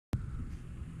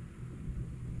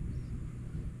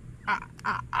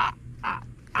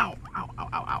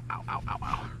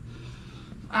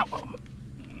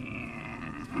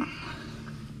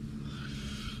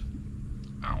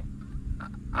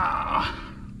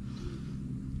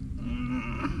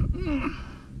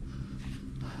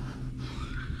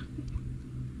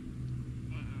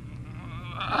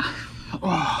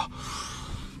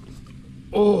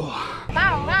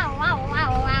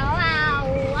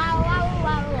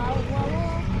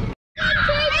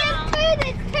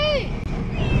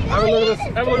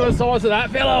Have a look at the size of that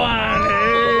fella one.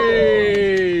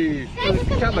 Hey!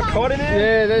 Cut the cod in there?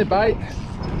 Yeah, they're bait.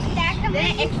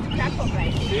 They're extra crap on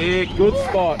bait. Yeah, good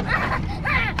spot.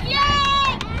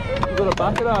 Yay! You got a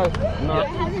bucket though? No.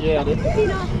 Yeah, I did.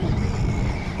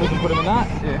 We can put him in that?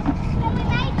 Yeah.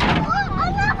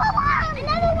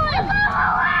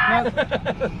 No,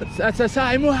 that's the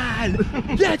same one!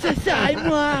 That's the same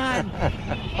one!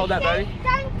 Hold that, baby.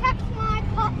 Don't touch my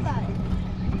pot though.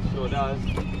 Sure does.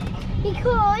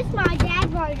 Because my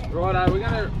dad wrote it. Righto, we're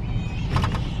gonna...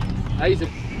 Easy.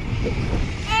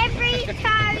 Every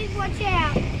toe, watch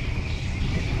out.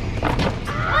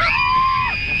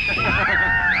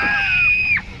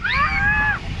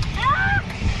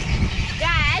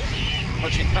 Dad?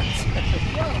 Watch your nuts.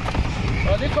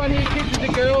 Well, this one here, kids, is a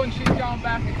girl and she's going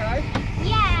back, okay?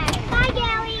 Yeah. Bye,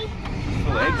 Gelly.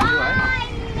 Full eggs, Bye,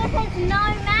 Mrs.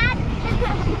 Nomad.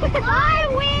 Bye,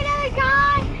 weirdo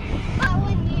guy. Oh,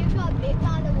 when you got bit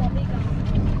by the wobbly guy.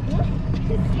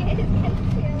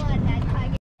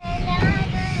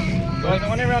 Guys, I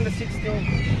want everyone to sit still.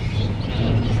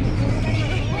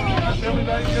 Film me,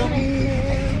 baby, film me.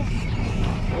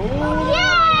 Oh.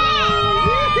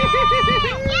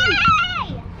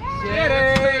 Yay!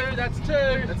 Yeah, that's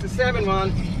two. That's a 7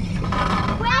 one.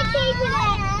 We're keeping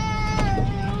it.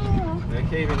 They're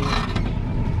keeping it.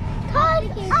 Cod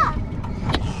up.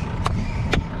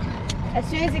 As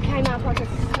soon as it came up, I could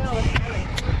smell the curry.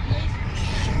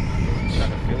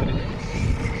 Trying to feel it in there.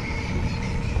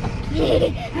 You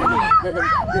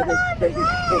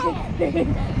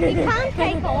can't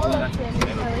take all of them,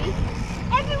 Chloe.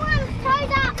 Everyone,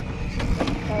 toes up.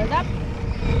 Toes up.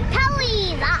 Toes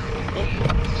up.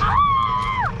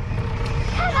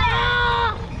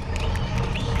 Ah!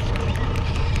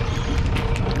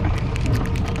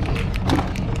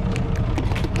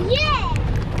 Yeah.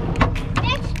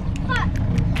 Next foot.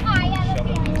 I have a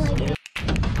feeling.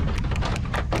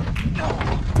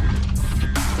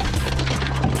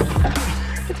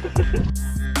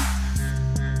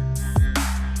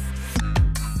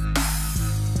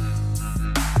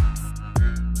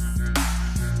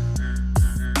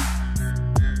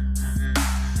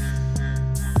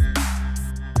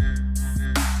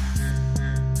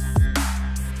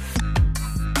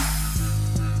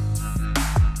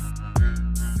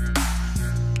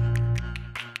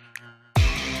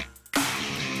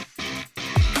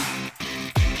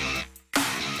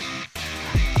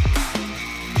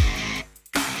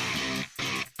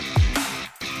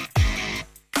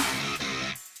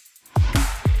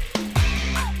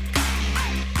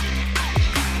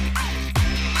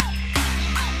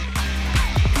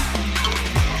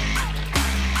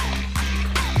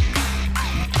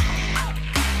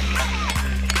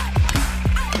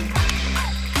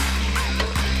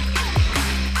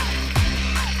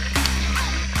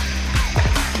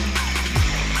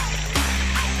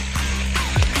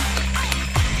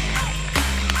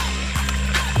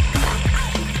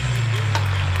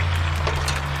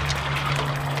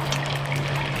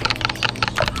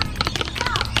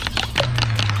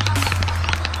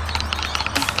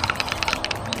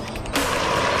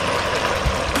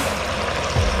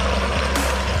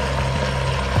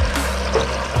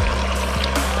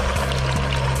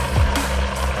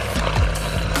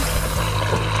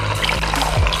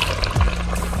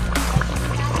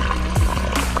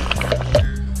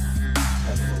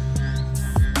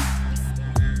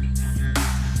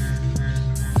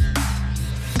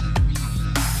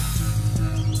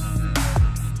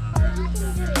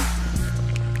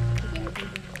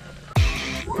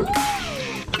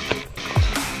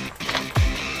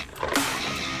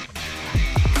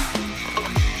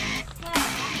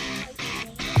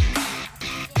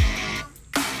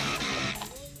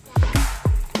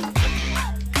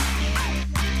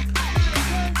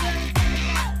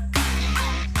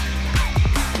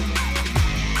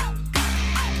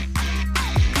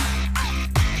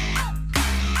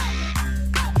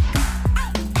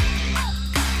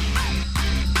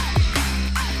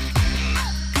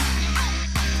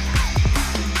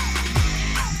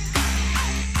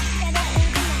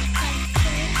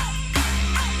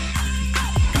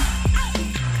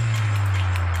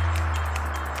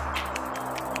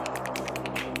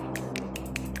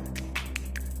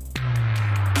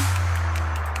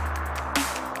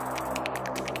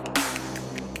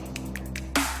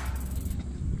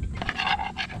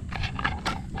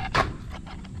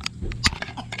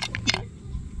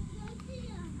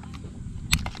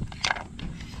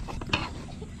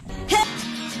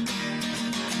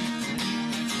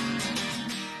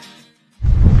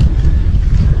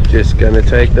 Just going to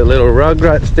take the little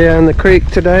rugrats down the creek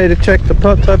today to check the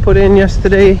pots I put in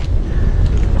yesterday.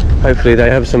 Hopefully they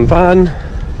have some fun.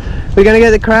 We're going to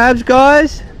get the crabs,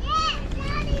 guys? Yeah,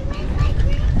 Daddy, where's my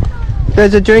drink?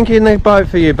 There's a drink in the boat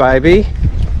for you, baby.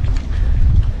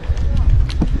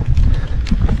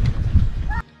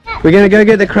 We're going to go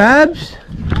get the crabs?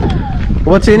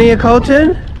 What's in here,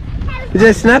 Colton? Is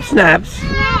there snap snaps?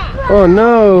 Yeah. Oh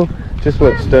no! Just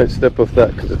don't step off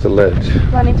that because it's a ledge. Do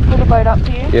I need to pull the boat up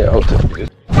to you? Yeah, I'll take it.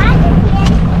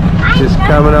 Daddy, Just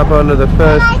coming up onto the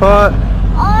first pot.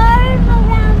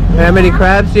 How many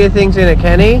crabs do you think's in it,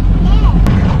 Kenny?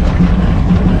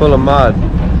 Yeah. Full of mud.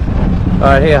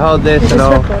 Alright, here, hold this and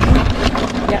I'll...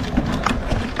 Yep.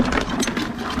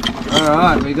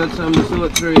 Alright, we got some to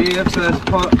sort through here. First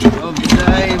pot of the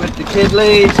day with the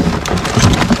kidleys.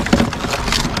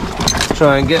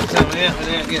 Try and get some out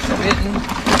without getting bitten.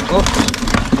 Oops.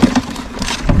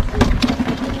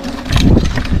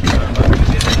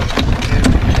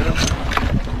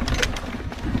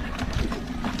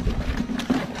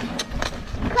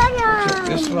 Check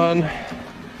this one.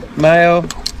 Male.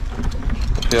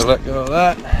 Feel let go of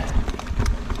that.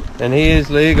 And he is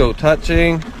legal.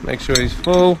 Touching. Make sure he's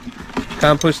full.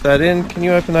 Can't push that in. Can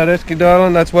you open that esky,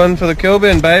 darling? That's one for the kill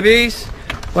bin, babies.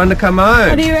 One to come home.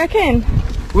 What do you reckon?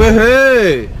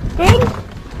 Woohoo! Good?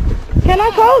 Can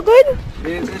I call it good?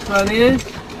 Yeah, this one is.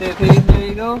 If he's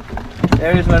legal.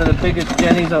 There is one of the biggest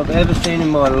jennies I've ever seen in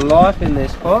my life in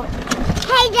this pot.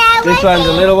 Hey, Dad, This one's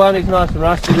a little one. He's nice and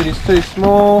rusty, but he's too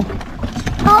small.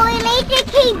 Oh, we need to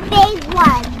keep big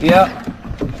ones. Yep.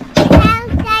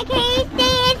 Dad, can you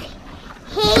see it?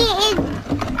 He is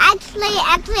actually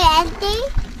empty.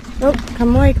 Oh,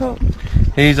 come away, Cole.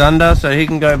 He's under, so he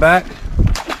can go back.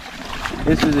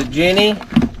 This is a Jenny.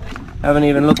 Haven't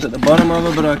even looked at the bottom of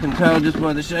her, but I can tell just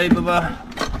by the shape of her.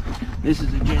 This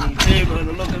is a Jenny too, by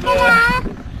the look of her.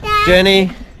 Dad, Jenny,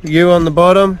 you on the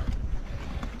bottom.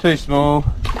 Too small.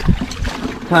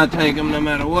 Can't take them no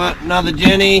matter what. Another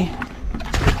Jenny.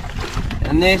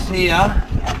 And this here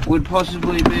would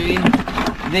possibly be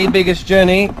the biggest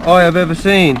Jenny I have ever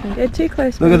seen. They're too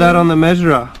close. Look at that on the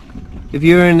measurer. If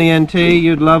you were in the NT,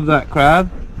 you'd love that crab.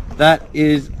 That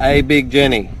is a big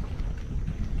Jenny.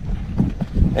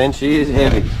 And she is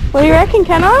heavy. What do you reckon,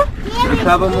 Kenna? Got a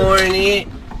couple more in here.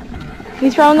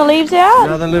 You throwing the leaves out?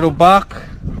 Another little buck.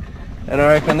 And I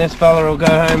reckon this fella will go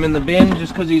home in the bin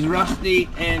just because he's rusty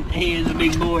and he is a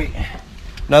big boy.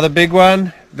 Another big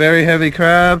one. Very heavy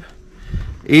crab.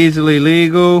 Easily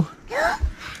legal.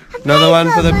 Another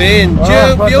one for the bin.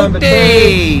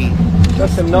 Beauty! Got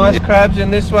some nice crabs in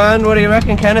this one. What do you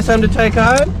reckon? Can I some to take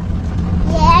home?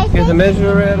 Yeah, Get the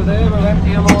measurer out of there. We'll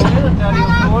empty them all in and Daddy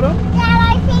will sort them. Dad,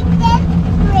 I think there's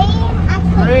 3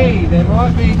 actually. 3. There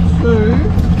might be 2.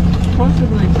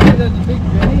 Possibly 2. There's a big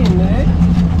Jenny in there.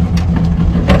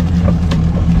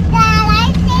 Dad, I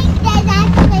think there's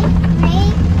actually 3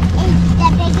 is the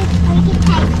biggest we can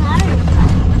take home.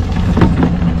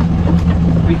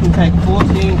 We can take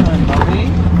 14 home, Bobby.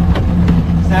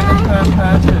 7 per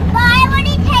person. But I want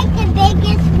to take the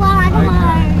biggest one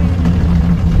home.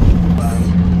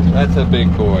 That's a big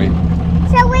boy.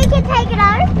 So we can take it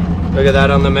home? Look at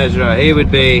that on the measurer. He would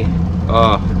be,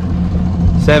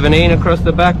 17 across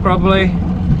the back probably.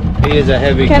 He is a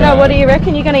heavy Kenna, crab. what do you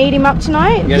reckon? You're going to eat him up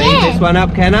tonight? You gonna eat this one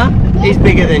up, Kenna? He's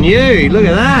bigger than you. Look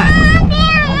at that.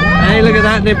 Hey, look at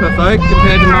that nipper, folks,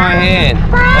 compared to my hand.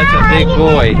 That's a big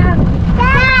boy.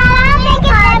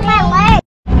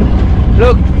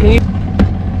 Look, can you...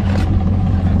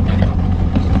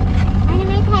 I'm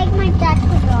going to take my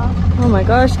duckles off. Oh my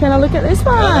gosh, Kenna, look at this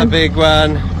Another one. big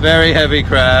one. Very heavy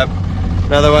crab.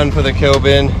 Another one for the kill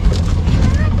bin.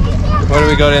 What do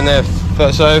we got in there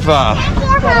so far?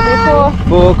 That'll be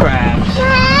 4 crabs.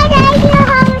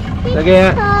 Look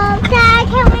out. Dad,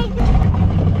 can we...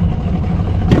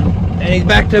 And he's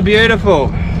back to beautiful.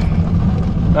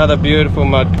 Another beautiful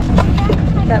mud.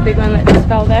 that big one that just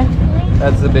fell there.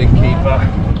 That's the big keeper.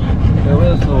 So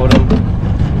we'll sort them.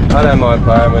 I don't mind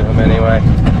playing with them anyway.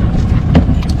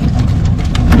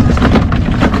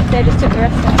 They just took the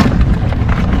rest out.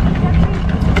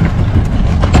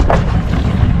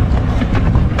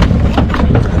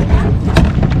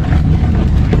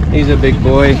 He's a big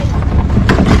boy.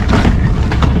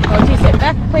 Oh, do you sit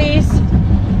back, please?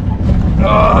 Oh,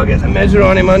 I'll get the measure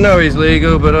on him. I know he's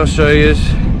legal, but I'll show you.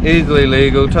 Easily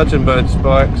legal, touching both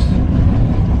spikes.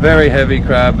 Very heavy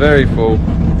crab, very full.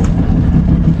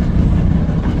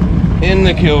 In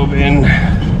the kill bin.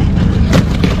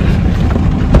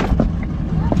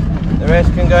 The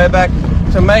rest can go back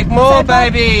to make more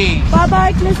babies.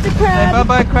 Bye-bye, Mr. Crab. Say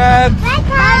bye-bye crabs. Bye-bye,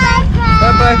 crabs.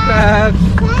 Bye-bye crabs.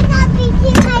 Bye-bye,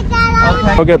 crabs.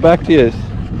 Okay. I'll get back to you.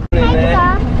 Oh,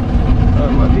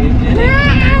 my dear Jenny.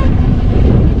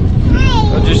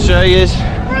 I'll just show you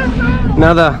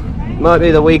another, might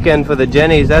be the weekend for the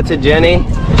Jennies. That's a Jenny.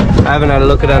 I haven't had a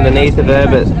look at underneath of her,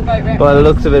 but by the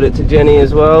looks of it, it's a Jenny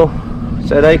as well.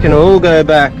 So they can all go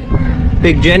back.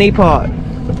 Big Jenny pot.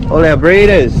 All our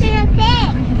breeders.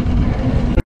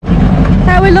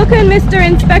 How are we looking, Mr.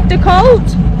 Inspector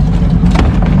Colt?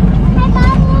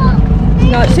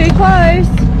 Not too close.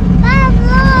 Mom,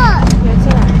 look. That's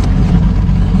alright.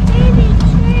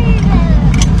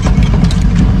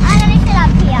 I'm gonna sit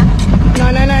up here.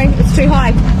 No, it's too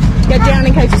high. Get down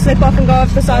in case you slip off and go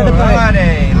off the side of the boat.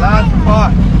 Alrighty, last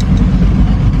pot.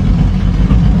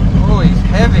 Oh, he's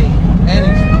heavy and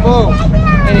he's full.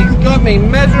 And he's got me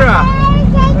measurer.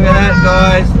 Look at that,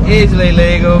 guys. Easily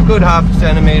legal. Good half a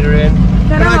centimetre in.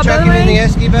 Can I chuck him in the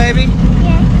esky, baby?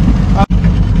 Yeah.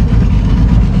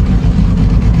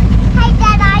 Hey,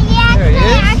 Dad, are you There he is.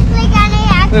 actually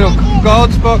gonna Little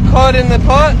gold spot cod in the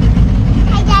pot.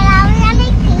 Hey, Dad, are we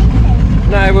gonna keep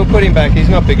him? No, we'll put him back. He's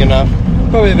not big enough.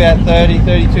 Probably about 30,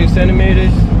 32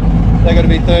 centimetres. They got to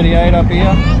be 38 up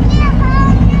here.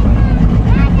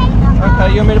 Okay,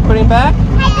 you want me to put him back?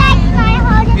 Hey, Dad, can I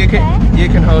hold him You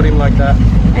can hold him like that.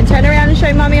 And turn around and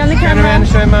show Mummy on the Turn camera. around and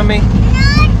show Mummy.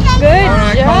 Good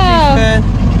Alright, job. Coltie's turn.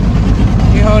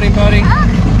 You hold him, buddy.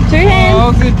 2 hands.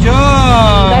 Oh, good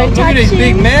job. Don't Look at touch his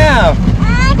big him. mouth.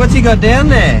 What's he got down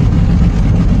there?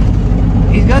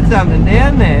 He's got something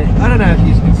down there. I don't know if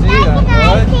you can see that, Can I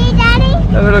right? see, Daddy?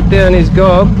 Have a look down his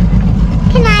gob.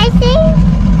 Can I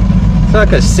see? It's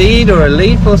like a seed or a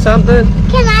leaf or something.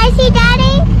 Can I see,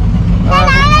 Daddy?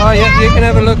 Oh, yeah, you can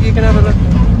have a look. You can have a look.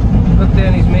 Look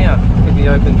down his mouth if he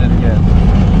opens it again.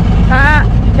 Ah,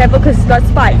 careful because it's got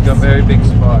spikes. He's got very big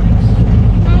spikes.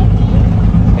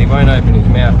 He won't open his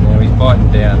mouth now. He's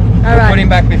biting down. We'll Alright. put him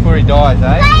back before he dies,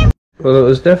 eh? Well, it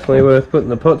was definitely worth putting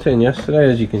the pots in yesterday,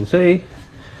 as you can see.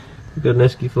 We've got an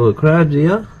esky full of crabs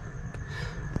here.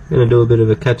 Going to do a bit of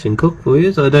a catch and cook for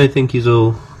you. So I don't think he's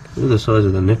all... Look at the size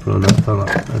of the nipple on that fella.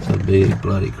 That's a big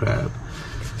bloody crab.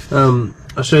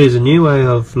 I'll show you a new way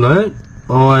I've learnt.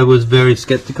 I was very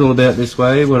sceptical about this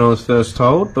way when I was first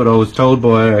told, but I was told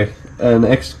by an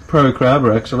ex-pro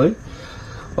crabber actually.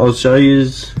 I'll show you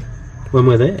when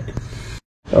we're there.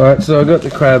 Alright, so I got the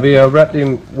crab here. I wrapped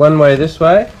him one way this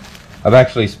way. I've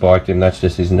actually spiked him, that's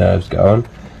just his nerves going.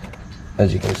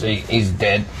 As you can see, he's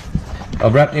dead.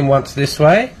 I've wrapped him once this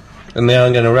way, and now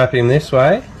I'm going to wrap him this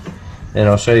way, and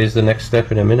I'll show you the next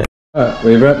step in a minute. Alright,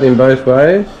 we've wrapped him both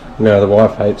ways. Now the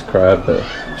wife hates crab, but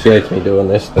she hates me doing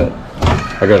this, but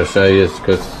I got to show you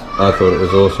because I thought it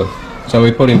was awesome. So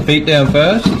we put him feet down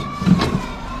first,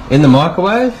 in the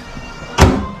microwave,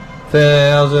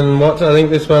 1000 watts I think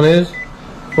this one is,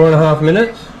 4.5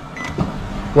 minutes.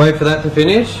 Wait for that to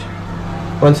finish.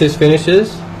 Once this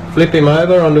finishes, flip him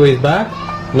over onto his back,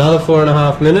 another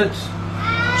 4.5 minutes,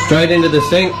 straight into the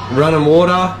sink, running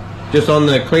water just on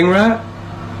the cling wrap,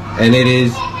 and it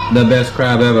is the best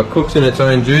crab ever. Cooks in its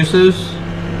own juices.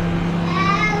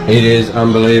 It is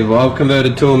unbelievable. I've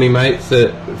converted 2 of my mates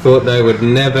that thought they would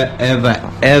never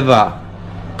ever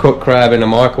cook crab in a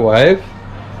microwave,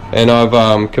 and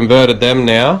I've converted them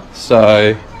now,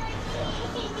 so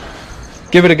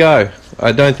give it a go.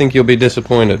 I don't think you'll be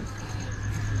disappointed.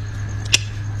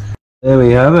 There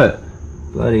we have it.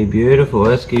 Bloody beautiful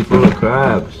esky full of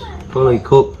crabs. Fully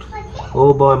cooked,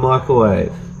 all by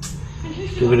microwave.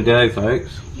 Give it a go,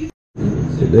 folks.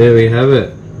 So there we have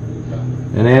it.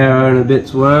 An hour and a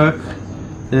bit's work.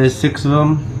 There's 6 of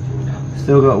them.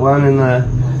 Still got one in the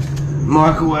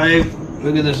microwave.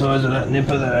 Look at the size of that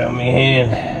nipper there on my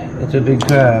hand. It's a big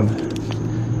crab.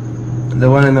 The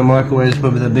one in the microwave is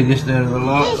probably the biggest out of the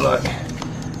lot. Like,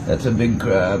 that's a big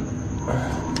crab.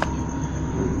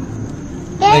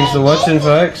 Thanks for watching,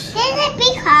 folks. There's a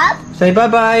big crab. Say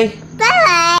bye-bye.